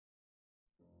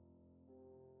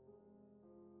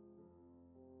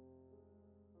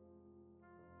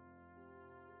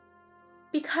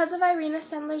Because of Irena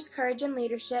Sendler's courage and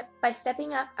leadership, by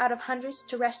stepping up out of hundreds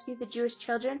to rescue the Jewish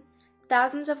children,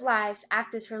 thousands of lives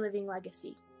act as her living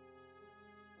legacy.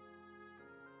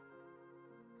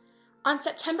 On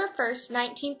September 1,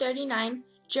 1939,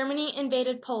 Germany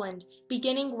invaded Poland,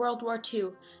 beginning World War II.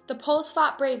 The Poles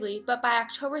fought bravely, but by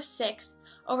October 6,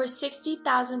 over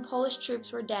 60,000 Polish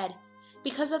troops were dead.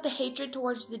 Because of the hatred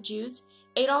towards the Jews,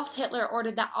 Adolf Hitler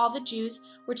ordered that all the Jews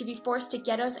were to be forced to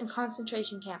ghettos and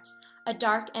concentration camps, a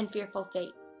dark and fearful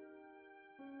fate.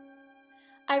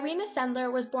 Irena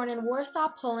Sendler was born in Warsaw,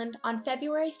 Poland on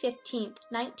February 15,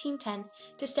 1910,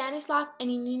 to Stanislaw and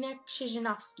Elena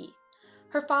Krzyżanowski.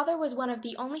 Her father was one of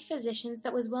the only physicians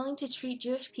that was willing to treat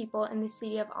Jewish people in the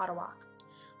city of Ottawa.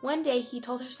 One day he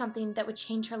told her something that would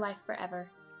change her life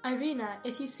forever. Irena,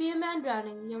 if you see a man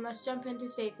drowning, you must jump in to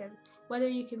save him, whether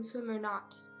you can swim or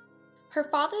not. Her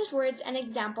father's words and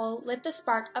example lit the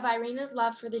spark of Irena's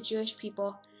love for the Jewish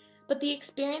people, but the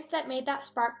experience that made that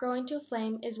spark grow into a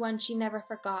flame is one she never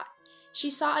forgot. She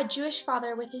saw a Jewish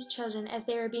father with his children as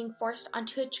they were being forced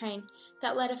onto a train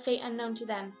that led a fate unknown to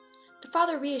them. The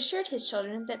father reassured his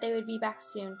children that they would be back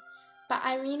soon, but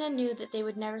Irena knew that they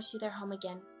would never see their home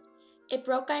again. It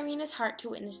broke Irena's heart to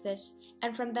witness this,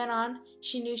 and from then on,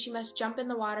 she knew she must jump in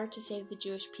the water to save the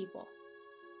Jewish people.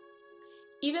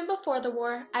 Even before the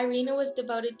war, Irena was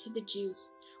devoted to the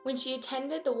Jews. When she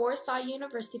attended the Warsaw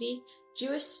University,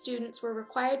 Jewish students were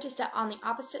required to sit on the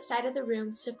opposite side of the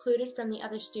room, secluded from the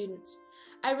other students.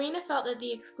 Irena felt that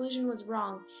the exclusion was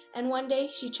wrong, and one day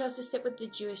she chose to sit with the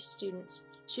Jewish students.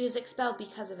 She was expelled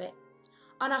because of it.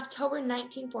 On October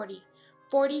 1940,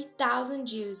 40,000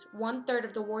 Jews, one-third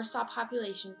of the Warsaw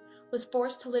population, was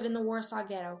forced to live in the Warsaw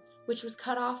Ghetto, which was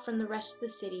cut off from the rest of the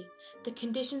city. The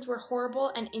conditions were horrible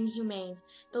and inhumane.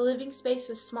 The living space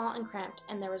was small and cramped,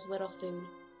 and there was little food.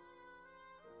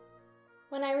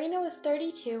 When Irena was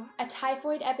 32, a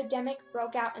typhoid epidemic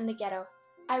broke out in the ghetto.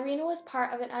 Irena was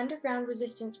part of an underground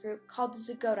resistance group called the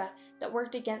Zagota that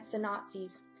worked against the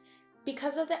Nazis.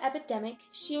 Because of the epidemic,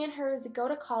 she and her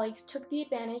Zagota colleagues took the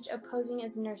advantage of posing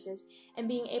as nurses and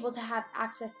being able to have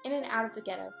access in and out of the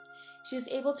ghetto. She was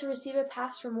able to receive a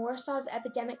pass from Warsaw's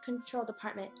epidemic control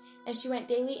department, and she went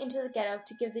daily into the ghetto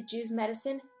to give the Jews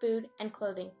medicine, food, and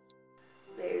clothing.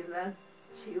 Then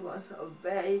she was a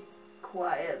very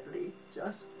quietly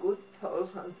just good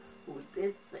person who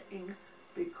did things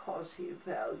because she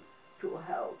felt to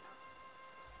help.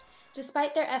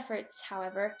 Despite their efforts,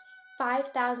 however,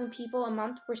 5,000 people a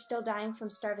month were still dying from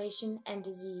starvation and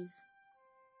disease.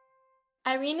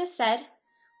 Irena said,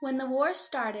 "When the war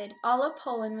started, all of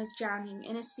Poland was drowning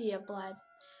in a sea of blood.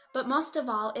 But most of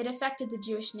all, it affected the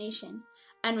Jewish nation.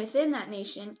 And within that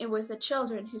nation, it was the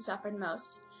children who suffered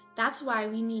most. That's why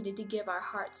we needed to give our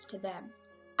hearts to them."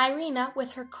 Irena,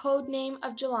 with her code name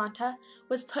of Jolanta,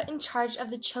 was put in charge of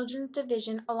the children's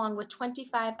division along with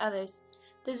 25 others.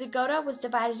 The Zagota was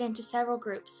divided into several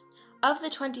groups. Of the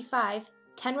 25,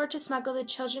 10 were to smuggle the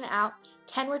children out,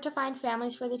 10 were to find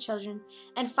families for the children,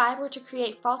 and 5 were to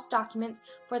create false documents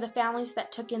for the families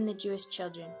that took in the Jewish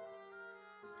children.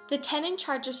 The 10 in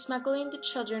charge of smuggling the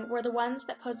children were the ones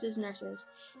that posed as nurses,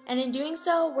 and in doing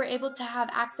so were able to have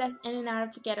access in and out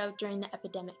of the ghetto during the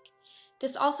epidemic.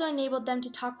 This also enabled them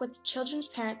to talk with the children's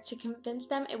parents to convince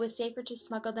them it was safer to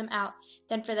smuggle them out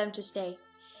than for them to stay.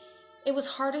 It was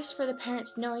hardest for the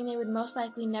parents knowing they would most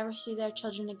likely never see their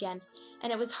children again,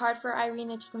 and it was hard for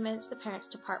Irena to convince the parents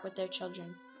to part with their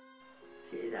children.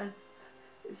 She said,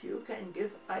 if you can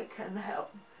give, I can help.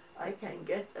 I can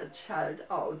get a child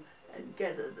out and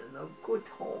get it in a good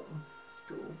home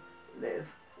to live.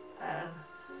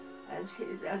 And she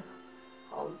said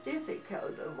how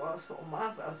difficult it was for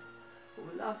mothers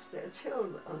who loved their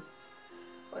children,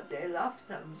 but they loved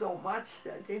them so much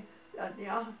that they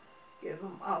give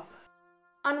them up.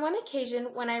 On one occasion,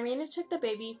 when Irena took the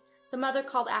baby, the mother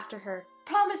called after her.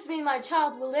 "Promise me my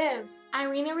child will live."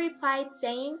 Irena replied,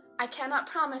 saying, "I cannot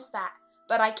promise that,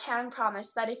 but I can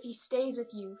promise that if he stays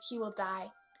with you, he will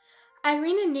die."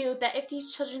 Irena knew that if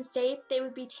these children stayed, they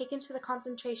would be taken to the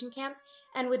concentration camps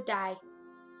and would die.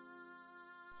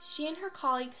 She and her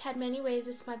colleagues had many ways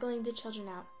of smuggling the children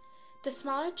out. The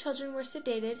smaller children were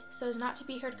sedated so as not to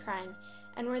be heard crying,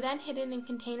 and were then hidden in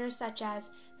containers such as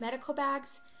medical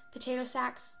bags, potato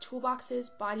sacks,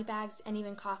 toolboxes, body bags, and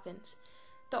even coffins.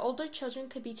 The older children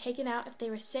could be taken out if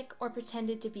they were sick or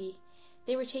pretended to be.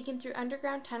 They were taken through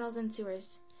underground tunnels and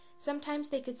sewers. Sometimes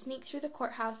they could sneak through the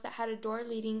courthouse that had a door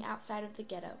leading outside of the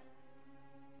ghetto.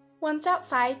 Once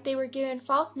outside, they were given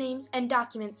false names and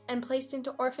documents and placed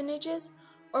into orphanages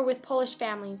or with Polish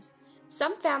families.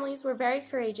 Some families were very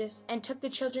courageous and took the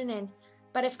children in.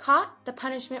 But if caught, the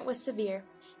punishment was severe.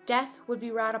 Death would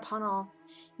be wrought upon all.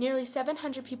 Nearly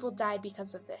 700 people died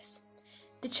because of this.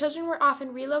 The children were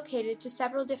often relocated to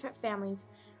several different families.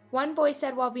 One boy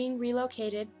said while being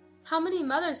relocated, "How many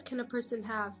mothers can a person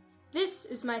have? This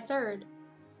is my third."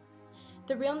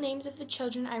 The real names of the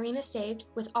children Irena saved,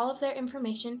 with all of their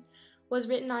information, was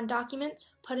written on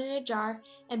documents, put in a jar,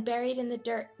 and buried in the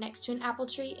dirt next to an apple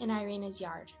tree in Irena's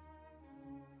yard.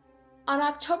 On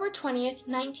October 20th,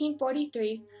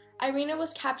 1943, Irena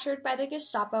was captured by the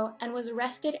Gestapo and was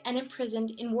arrested and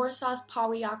imprisoned in Warsaw's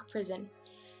Powiat prison.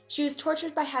 She was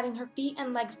tortured by having her feet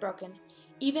and legs broken.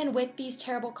 Even with these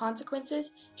terrible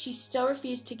consequences, she still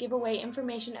refused to give away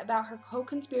information about her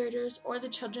co-conspirators or the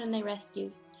children they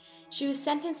rescued. She was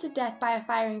sentenced to death by a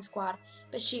firing squad,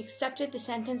 but she accepted the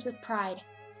sentence with pride.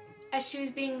 As she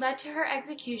was being led to her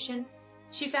execution,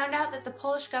 she found out that the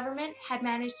Polish government had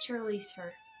managed to release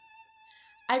her.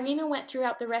 Irena went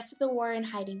throughout the rest of the war in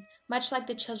hiding, much like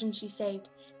the children she saved.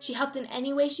 She helped in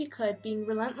any way she could, being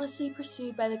relentlessly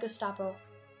pursued by the Gestapo.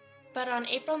 But on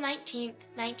April 19,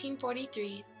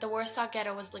 1943, the Warsaw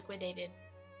Ghetto was liquidated.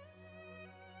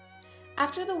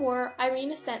 After the war,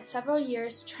 Irena spent several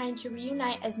years trying to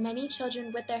reunite as many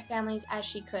children with their families as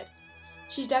she could.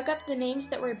 She dug up the names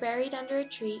that were buried under a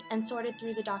tree and sorted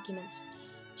through the documents.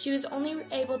 She was only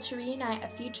able to reunite a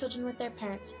few children with their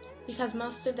parents because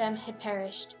most of them had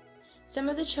perished. Some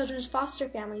of the children's foster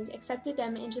families accepted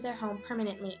them into their home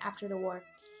permanently after the war.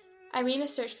 Irena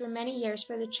searched for many years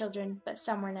for the children, but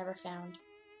some were never found.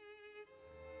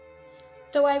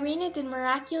 Though Irena did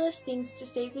miraculous things to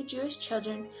save the Jewish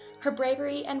children, her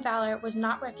bravery and valor was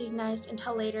not recognized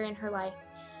until later in her life.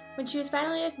 When she was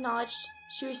finally acknowledged,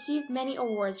 she received many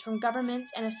awards from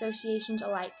governments and associations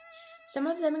alike. Some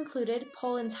of them included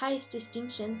Poland's highest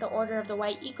distinction, the Order of the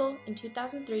White Eagle, in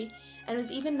 2003, and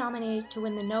was even nominated to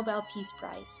win the Nobel Peace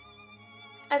Prize.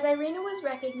 As Irena was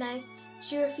recognized,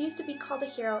 she refused to be called a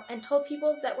hero and told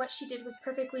people that what she did was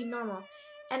perfectly normal,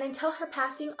 and until her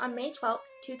passing on May 12,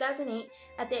 2008,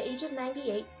 at the age of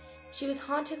 98, she was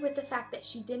haunted with the fact that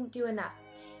she didn't do enough.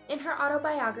 In her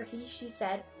autobiography, she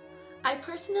said, "I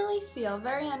personally feel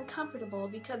very uncomfortable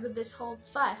because of this whole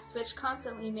fuss which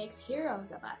constantly makes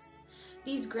heroes of us.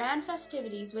 These grand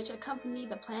festivities which accompany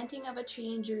the planting of a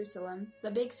tree in Jerusalem,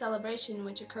 the big celebration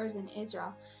which occurs in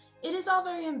Israel, it is all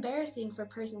very embarrassing for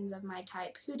persons of my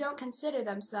type who don't consider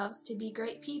themselves to be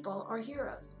great people or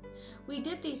heroes. We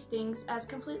did these things as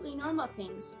completely normal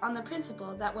things on the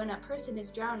principle that when a person is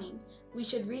drowning, we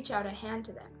should reach out a hand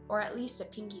to them, or at least a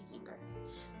pinky finger.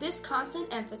 This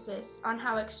constant emphasis on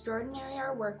how extraordinary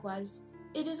our work was,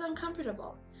 it is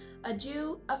uncomfortable. A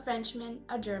Jew, a Frenchman,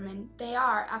 a German, they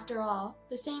are, after all,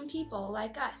 the same people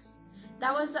like us.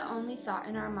 That was the only thought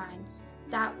in our minds.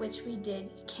 That which we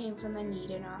did came from a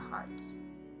need in our hearts."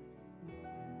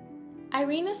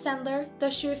 Irena Sendler, though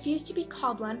she refused to be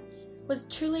called one, was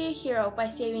truly a hero by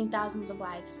saving thousands of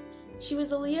lives. She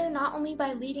was a leader not only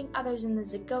by leading others in the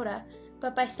Zgoda,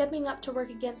 but by stepping up to work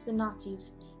against the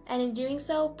Nazis, and in doing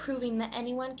so, proving that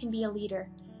anyone can be a leader.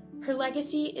 Her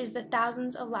legacy is the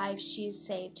thousands of lives she has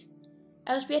saved.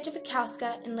 Elżbieta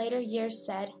Wikowska in later years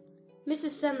said,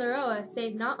 "Mrs. Sendler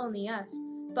saved not only us,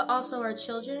 but also our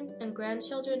children and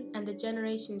grandchildren and the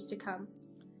generations to come."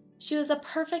 She was a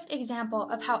perfect example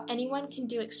of how anyone can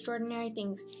do extraordinary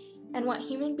things and what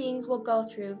human beings will go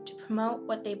through to promote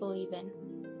what they believe in.